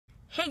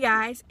Hey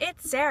guys,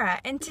 it's Sarah,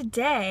 and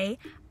today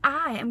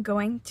I am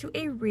going to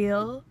a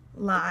real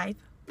live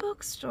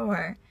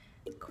bookstore.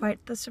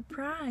 Quite the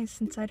surprise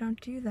since I don't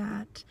do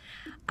that.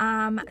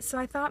 So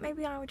I thought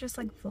maybe I would just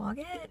like vlog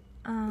it.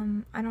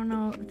 I don't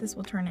know if this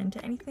will turn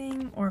into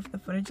anything or if the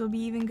footage will be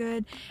even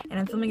good. And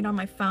I'm filming it on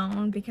my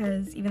phone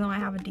because even though I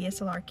have a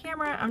DSLR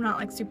camera, I'm not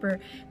like super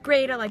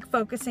great at like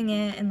focusing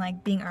it and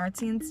like being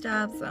artsy and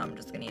stuff. So I'm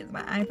just gonna use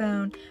my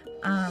iPhone.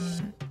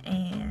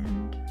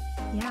 And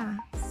yeah,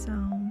 so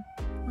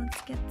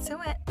let's get to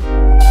it.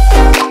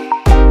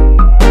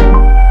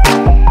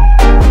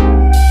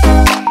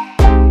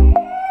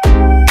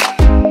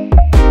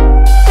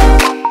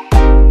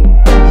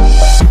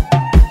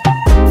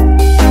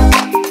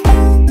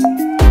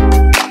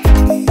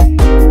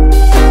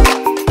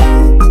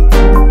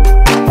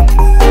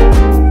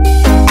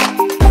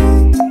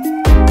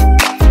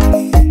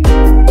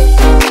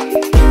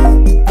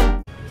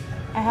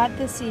 I had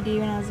this CD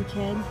when I was a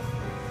kid,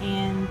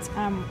 and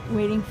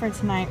Waiting for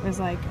Tonight was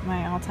like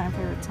my all-time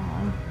favorite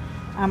song.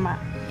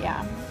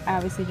 Yeah, I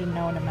obviously didn't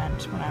know what it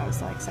meant when I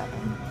was like 7.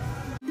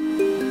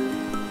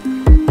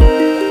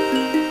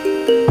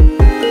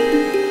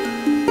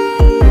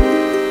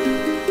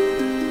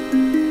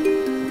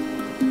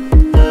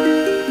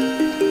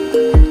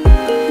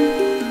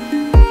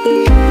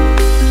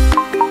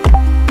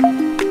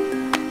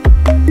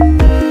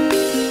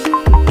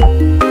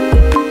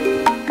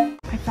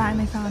 I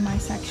finally found my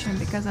section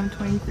because I'm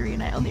 23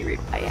 and I only read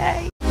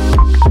YA.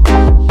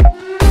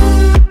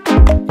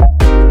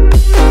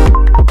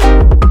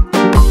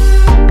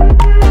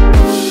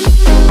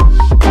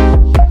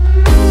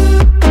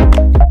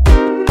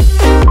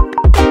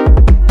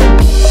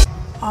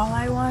 All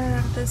I wanted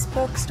at this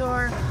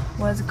bookstore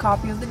was a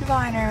copy of The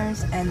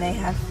Diviners, and they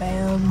have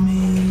failed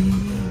me.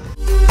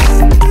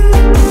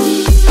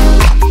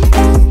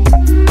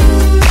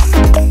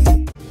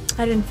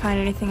 I didn't find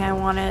anything I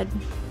wanted,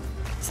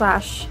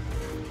 slash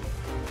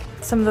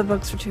some of the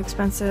books were too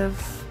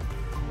expensive.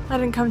 I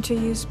didn't come to a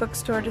used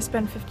bookstore to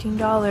spend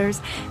 $15.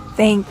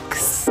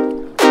 Thanks.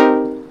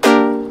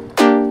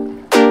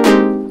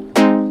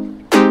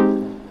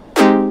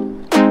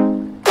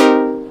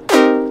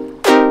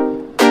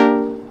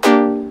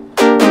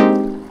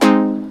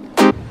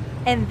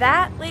 And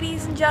that,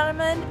 ladies and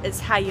gentlemen,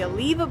 is how you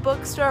leave a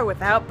bookstore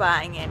without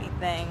buying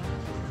anything.